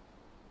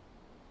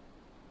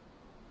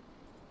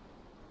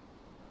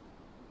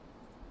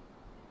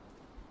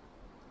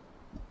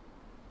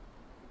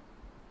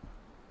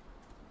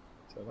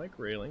 So I like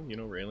railing, you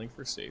know, railing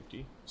for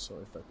safety. So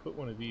if I put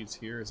one of these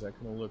here, is that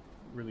going to look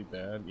really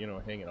bad, you know,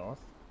 hanging off?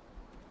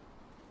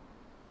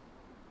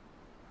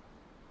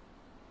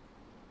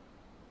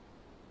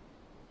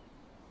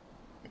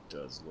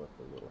 does look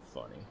a little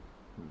funny.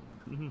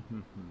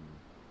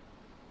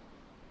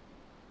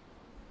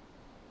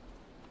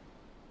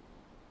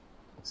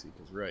 Let's see,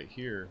 because right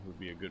here would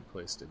be a good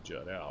place to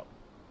jut out.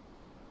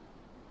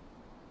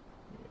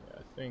 Yeah,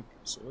 I think,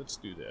 so let's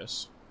do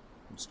this.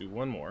 Let's do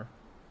one more.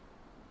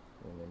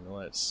 And then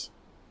let's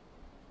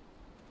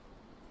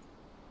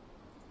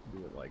do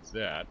it like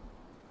that.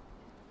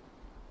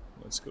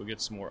 Let's go get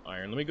some more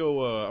iron. Let me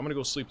go, I'm gonna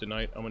go sleep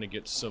tonight. I'm gonna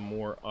get some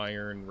more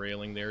iron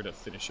railing there to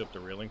finish up the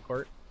railing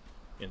part.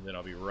 And then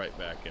I'll be right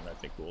back, and I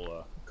think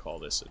we'll call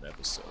this an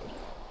episode.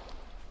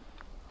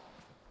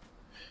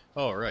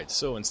 Alright,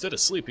 so instead of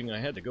sleeping, I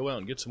had to go out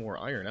and get some more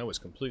iron. I was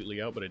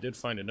completely out, but I did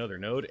find another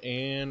node,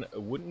 and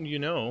wouldn't you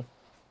know,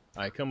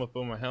 I come up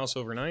on my house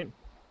overnight,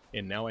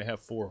 and now I have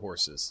 4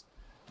 horses.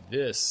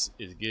 This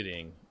is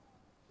getting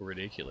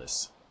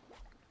ridiculous.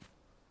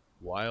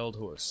 Wild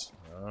horse.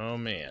 Oh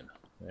man,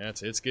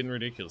 it's getting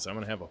ridiculous. I'm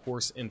gonna have a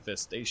horse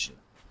infestation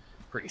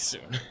pretty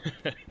soon.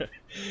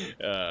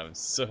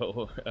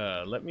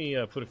 Let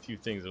me put a few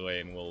things away,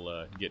 and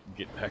we'll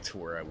get back to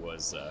where I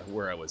was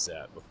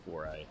at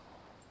before I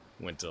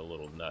went a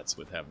little nuts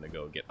with having to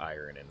go get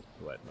iron and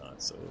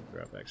whatnot. So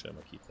actually, I'm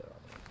gonna keep that on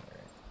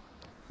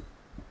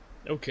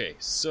there. Okay,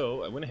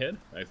 so I went ahead,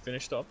 I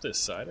finished off this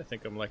side. I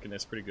think I'm liking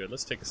this pretty good.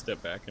 Let's take a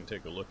step back and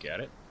take a look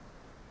at it.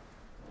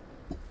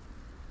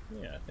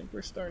 Yeah, I think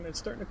it's starting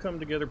to come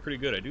together pretty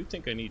good. I do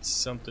think I need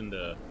something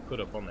to put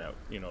up on that,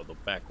 you know, the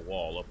back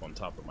wall up on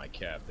top of my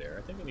cab there.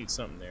 I think I need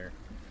something there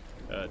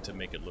to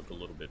make it look a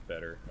little bit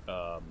better.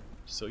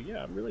 So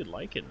yeah, I'm really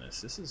liking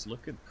this. This is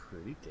looking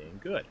pretty dang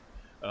good.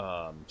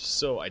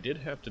 So I did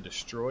have to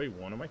destroy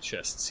one of my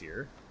chests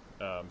here,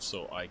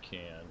 so I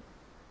can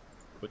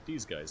put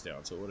these guys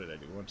down. So what did I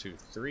do? 1, 2,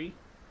 3,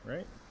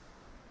 right?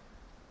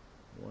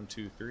 1,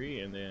 2, 3,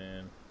 and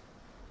then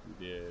we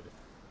did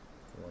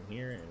one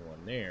here and one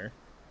there,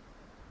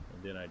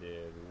 and then I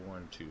did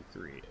 1, 2,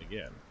 3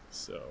 again.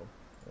 So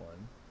 1,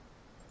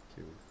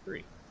 2,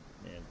 3,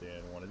 and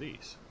then one of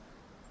these.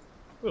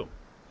 Boom.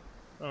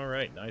 All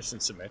right, nice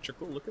and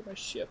symmetrical. Look at my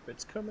ship;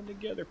 it's coming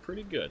together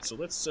pretty good. So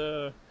let's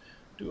do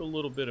a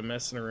little bit of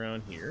messing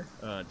around here.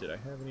 Did I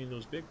have any of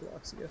those big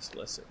blocks?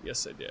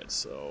 Yes, I did.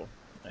 So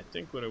I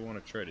think what I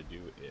want to try to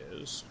do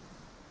is,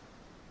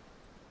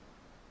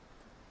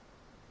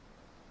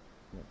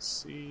 let's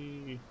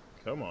see.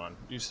 Come on,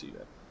 do you see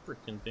that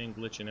freaking thing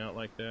glitching out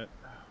like that?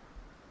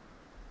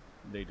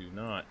 They do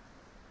not.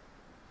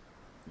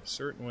 There's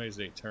certain ways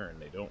they turn.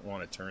 They don't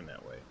want to turn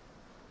that way.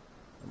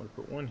 I'm going to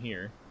put one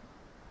here,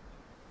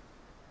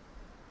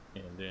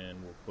 and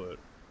then we'll put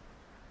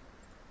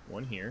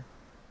one here.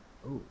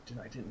 Oh,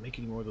 I didn't make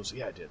any more of those.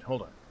 Yeah, I did.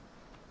 Hold on.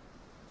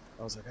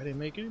 I was like, I didn't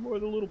make any more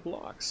of the little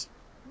blocks.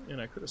 And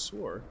I could have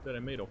swore that I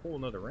made a whole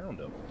nother round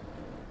of them.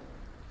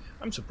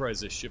 I'm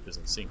surprised this ship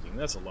isn't sinking.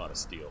 That's a lot of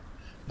steel.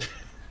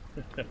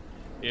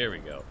 There we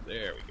go.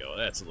 There we go.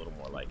 That's a little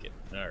more like it.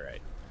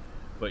 Alright.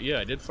 But yeah,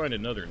 I did find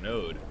another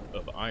node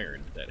of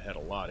iron that had a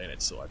lot in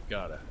it, so I've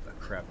got a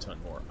crap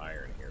ton more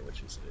iron here,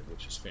 which is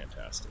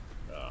fantastic.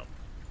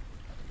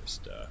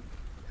 Just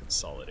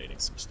consolidating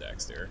some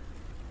stacks there.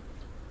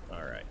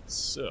 Alright,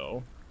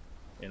 so,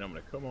 and I'm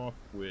going to come off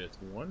with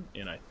one,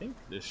 and I think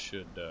this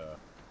should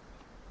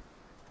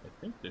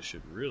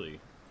really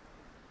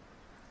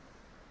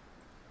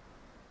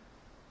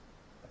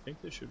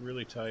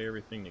tie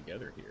everything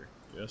together here,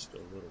 just a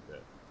little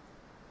bit.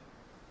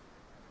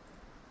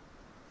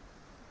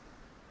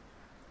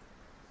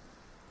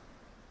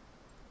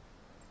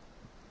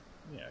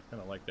 Yeah, I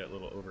kind of like that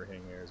little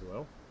overhang there as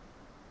well.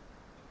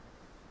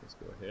 Let's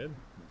go ahead,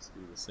 let's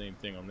do the same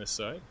thing on this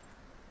side.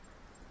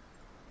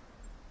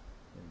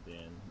 And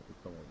then we'll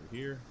come over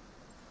here.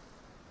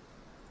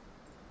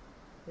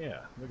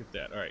 Yeah, look at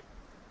that. Alright.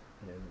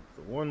 And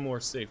for one more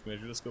safe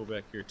measure, let's go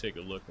back here, take a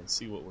look, and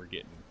see what we're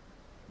getting.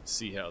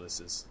 See how this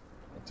is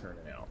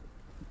turning out.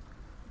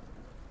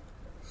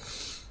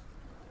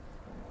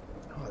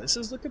 Oh, this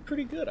is looking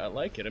pretty good. I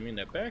like it. I mean,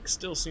 that back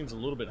still seems a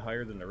little bit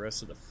higher than the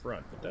rest of the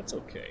front, but that's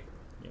okay.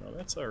 You know,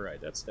 that's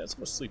alright. That's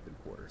my sleeping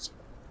quarters.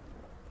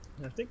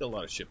 And I think a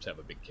lot of ships have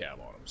a big cab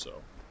on them,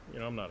 so, you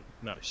know, I'm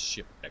not a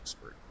ship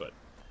expert, but,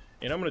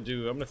 and I'm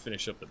gonna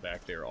finish up the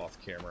back there off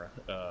camera.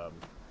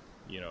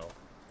 You know,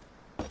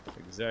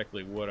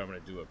 exactly what I'm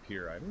gonna do up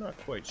here, I'm not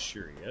quite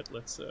sure yet.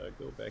 Let's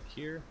go back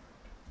here.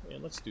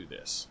 And let's do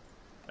this.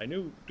 I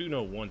do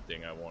know one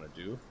thing I want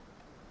to do.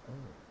 Oh,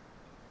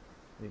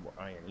 I need more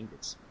iron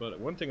ingots. But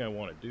one thing I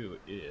want to do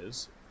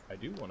is, I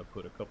do want to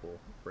put a couple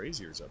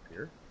braziers up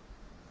here.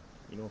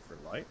 You know, for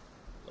light.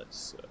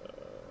 Let's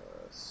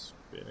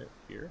spin it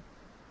here.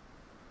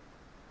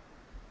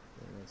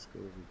 And let's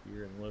go over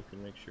here and look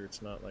and make sure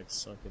it's not like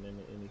sunken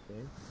into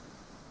anything.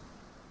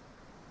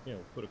 You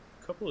know, put a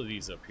couple of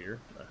these up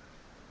here.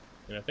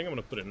 And I think I'm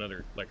going to put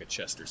another, like a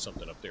chest or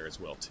something up there as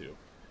well too.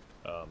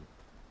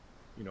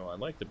 You know, I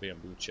like the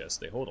bamboo chests.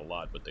 They hold a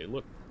lot, but they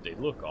look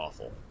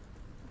awful.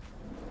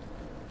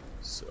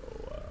 So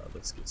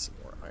let's get some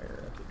more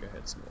iron. I think I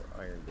had some more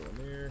iron down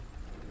there.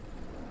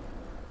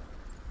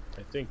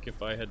 I think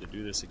if I had to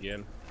do this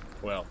again,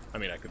 well, I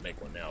mean, I could make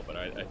one now, but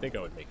I think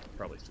I would make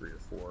probably 3 or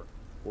 4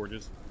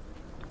 forges.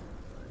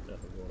 Alright,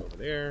 nothing going over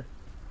there.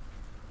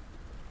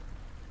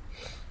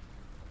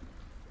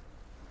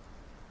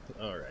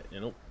 Alright,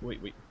 and oh, wait,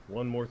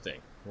 one more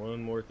thing,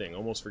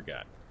 almost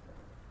forgot.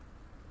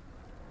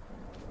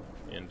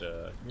 And,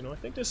 you know, I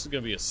think this is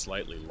going to be a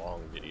slightly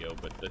long video,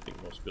 but I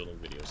think most building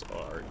videos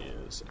are,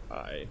 is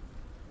I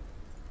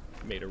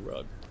made a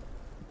rug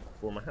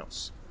for my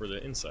house, for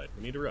the inside.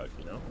 We need a rug,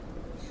 you know?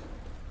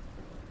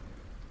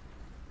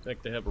 I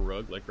like to have a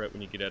rug, like right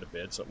when you get out of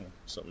bed,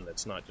 something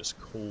that's not just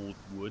cold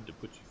wood to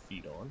put your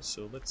feet on.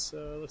 So let's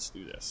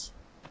do this.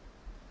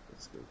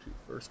 Let's go to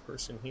first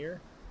person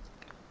here.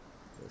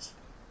 What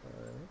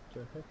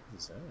the heck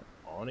is that?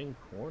 Awning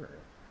corner.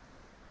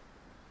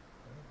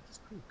 Oh, that's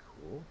pretty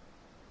cool.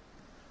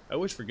 I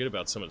always forget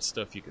about some of the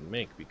stuff you can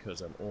make because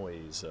I'm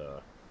always,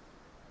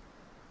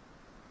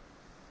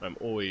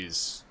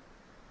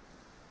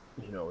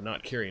 you know,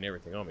 not carrying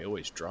everything on me. I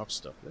always drop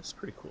stuff. That's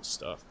pretty cool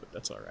stuff, but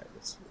that's alright.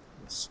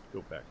 Let's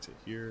go back to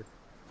here.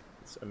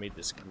 I made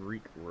this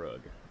Greek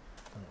rug.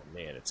 Oh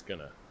man, it's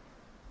gonna...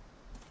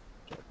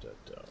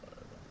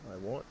 I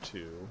want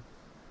to...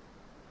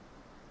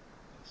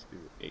 Let's do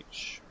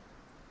H.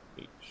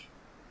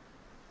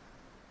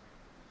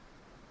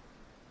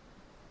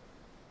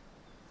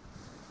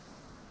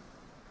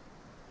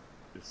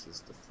 This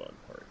is the fun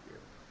part here.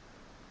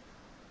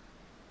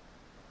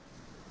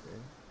 Okay.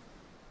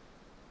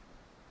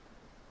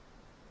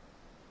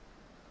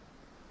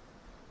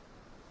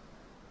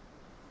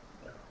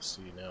 Oh,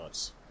 see, now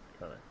it's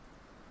kind of...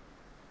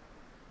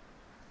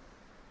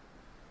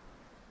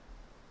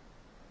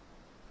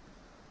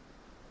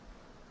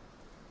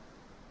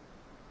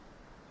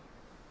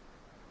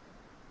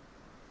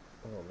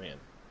 Oh man.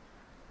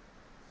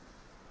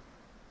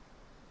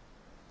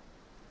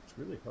 It's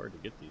really hard to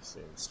get these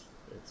things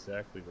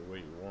exactly the way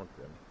you want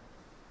them.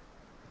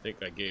 I think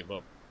I gave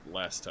up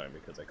last time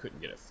because I couldn't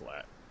get it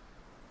flat.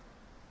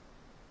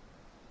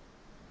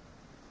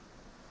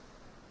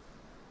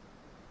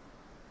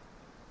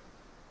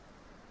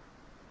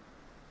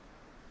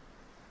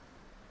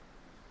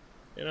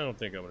 And I don't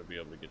think I'm going to be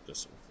able to get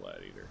this one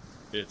flat either.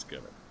 It's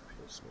going to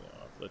piss me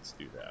off. Let's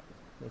do that.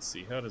 Let's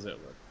see, how does that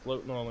look?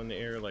 Floating all in the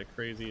air like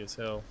crazy as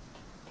hell?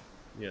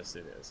 Yes,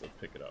 it is. Let's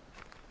pick it up.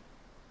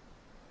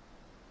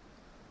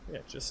 Yeah,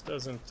 it just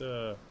doesn't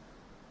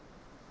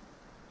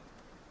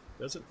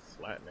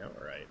flatten out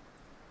right.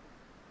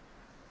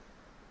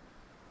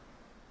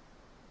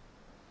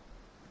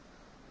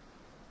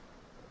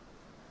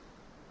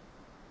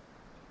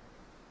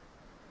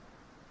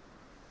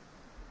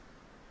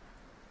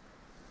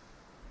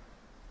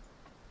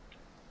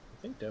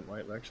 I think that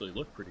might actually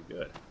look pretty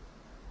good.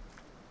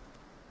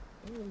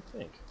 What do you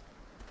think?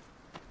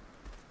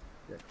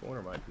 That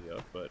corner might be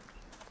up, but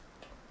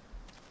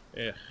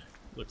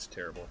looks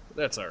terrible. But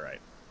that's alright.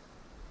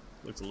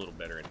 Looks a little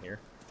better in here.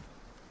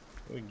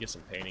 We can get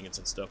some painting and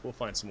some stuff. We'll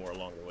find some more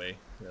along the way.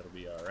 That'll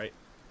be alright.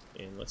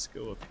 And let's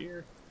go up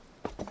here.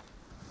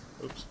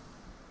 Oops.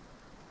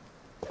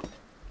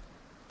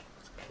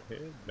 Let's go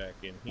ahead, back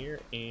in here,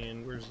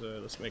 and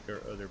let's make our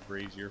other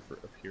brazier for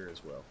up here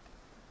as well.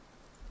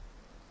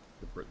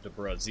 The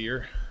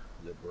brazier.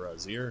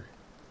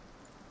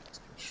 Let's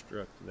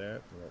construct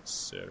that, and let's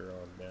set her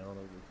on down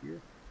over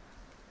here.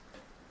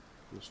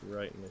 Just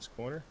right in this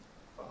corner.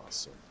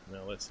 Awesome.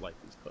 Now let's light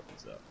these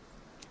puppies up.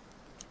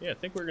 Yeah, I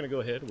think we're going to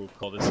go ahead and we'll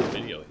call this a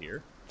video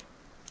here.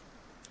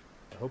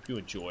 I hope you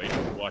enjoyed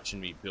watching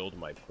me build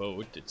my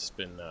boat. It's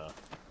been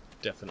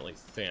definitely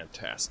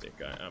fantastic.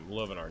 I'm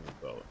loving our new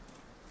boat.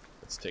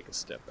 Let's take a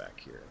step back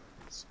here.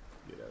 Let's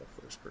get out of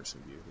first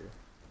person view here.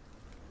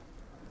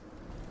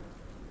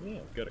 Yeah,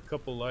 I've got a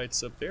couple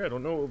lights up there. I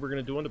don't know what we're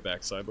going to do on the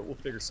backside, but we'll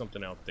figure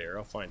something out there.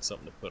 I'll find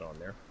something to put on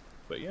there.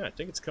 But yeah, I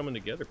think it's coming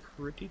together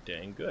pretty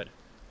dang good.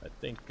 I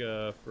think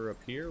for up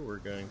here, we're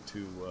going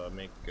to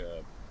make... do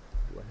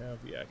I have?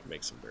 Yeah, I can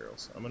make some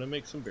barrels. I'm going to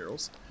make some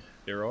barrels.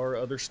 There are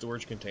other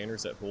storage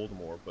containers that hold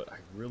more, but I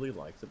really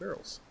like the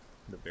barrels.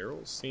 The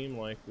barrels seem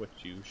like what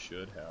you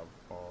should have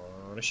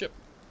on a ship.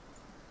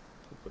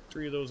 We'll put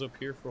 3 of those up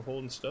here for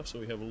holding stuff so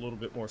we have a little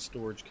bit more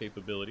storage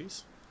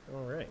capabilities.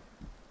 Alright.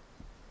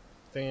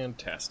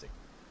 Fantastic.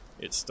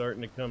 It's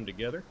starting to come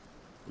together.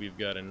 We've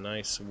got a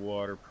nice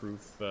waterproof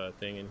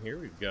thing in here.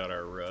 We've got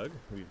our rug.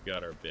 We've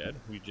got our bed.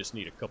 We just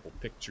need a couple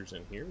pictures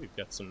in here. We've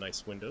got some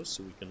nice windows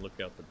so we can look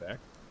out the back.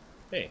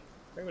 Hey,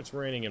 it's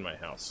raining in my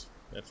house.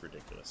 That's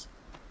ridiculous.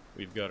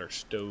 We've got our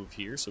stove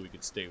here so we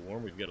can stay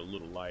warm. We've got a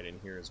little light in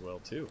here as well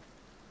too.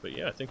 But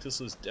yeah, I think this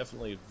was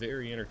definitely a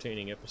very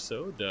entertaining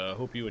episode.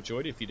 Hope you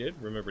enjoyed it. If you did,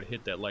 remember to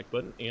hit that like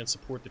button and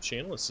support the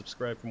channel and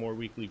subscribe for more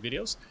weekly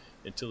videos.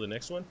 Until the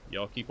next one,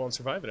 y'all keep on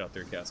surviving out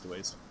there,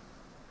 castaways.